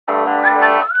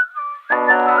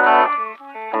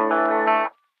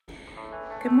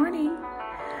Good morning.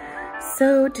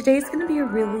 So today's going to be a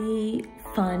really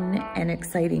fun and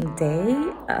exciting day.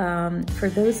 For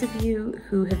those of you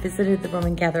who have visited the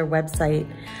Roman Gather website,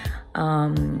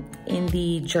 in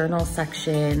the journal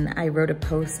section, I wrote a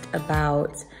post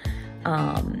about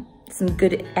some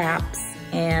good apps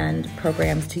and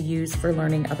programs to use for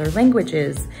learning other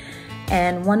languages.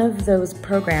 And one of those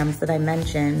programs that I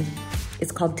mentioned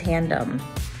is called Tandem.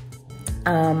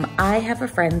 I have a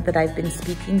friend that I've been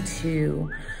speaking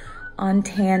to on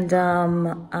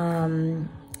Tandem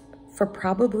for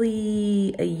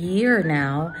probably a year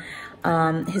now.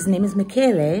 His name is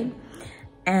Michele,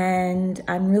 and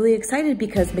I'm really excited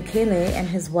because Michele and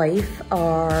his wife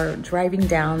are driving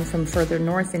down from further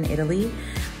north in Italy.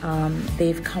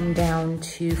 They've come down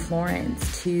to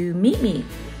Florence to meet me.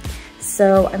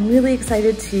 So I'm really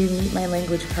excited to meet my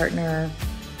language partner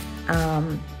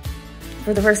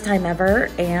for the first time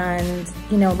ever. And,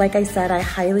 you know, like I said, I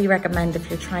highly recommend if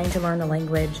you're trying to learn a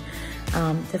language,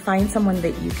 to find someone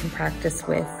that you can practice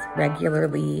with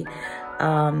regularly,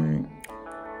 and,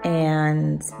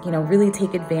 you know, really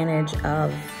take advantage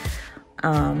of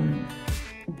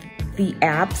the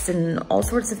apps and all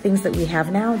sorts of things that we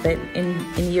have now that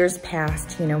in years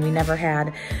past, you know, we never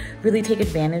had. Really take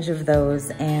advantage of those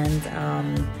and,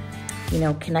 you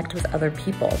know, connect with other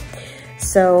people.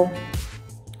 So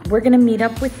we're gonna meet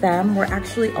up with them. We're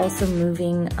actually also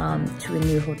moving to a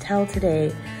new hotel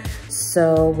today.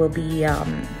 So we'll be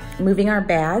moving our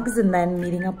bags and then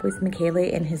meeting up with Michele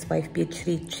and his wife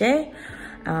Beatrice.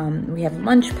 We have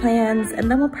lunch plans, and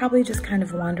then we'll probably just kind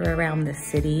of wander around the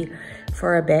city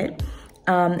for a bit.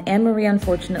 Anne-Marie,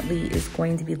 unfortunately, is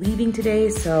going to be leaving today,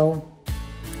 so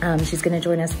she's gonna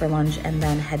join us for lunch and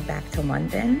then head back to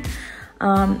London.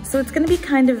 So it's gonna be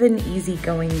kind of an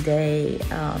easygoing day,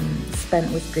 spent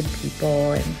with good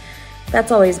people, and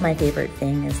that's always my favorite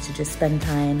thing, is to just spend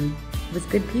time with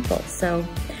good people. So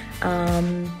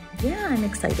yeah, I'm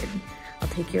excited. I'll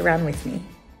take you around with me.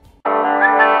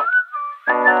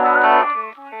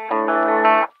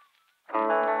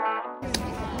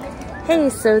 Hey,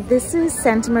 so this is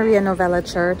Santa Maria Novella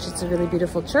Church. It's a really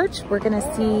beautiful church. We're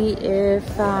gonna see if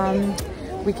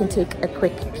we can take a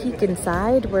quick peek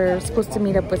inside. We're supposed to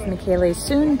meet up with Michele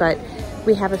soon, but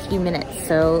we have a few minutes,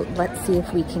 so let's see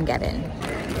if we can get in.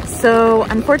 So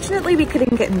unfortunately, we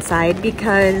couldn't get inside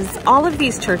because all of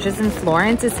these churches in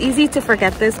Florence, it's easy to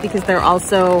forget this because they're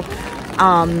also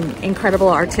incredible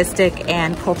artistic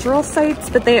and cultural sites,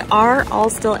 but they are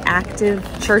all still active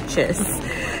churches.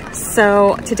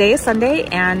 So today is Sunday,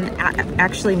 and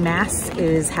actually Mass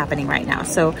is happening right now.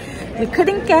 So we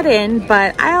couldn't get in,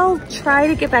 but I'll try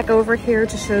to get back over here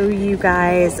to show you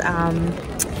guys,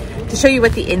 to show you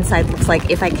what the inside looks like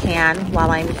if I can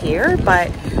while I'm here. But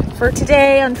for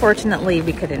today, unfortunately,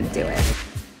 we couldn't do it.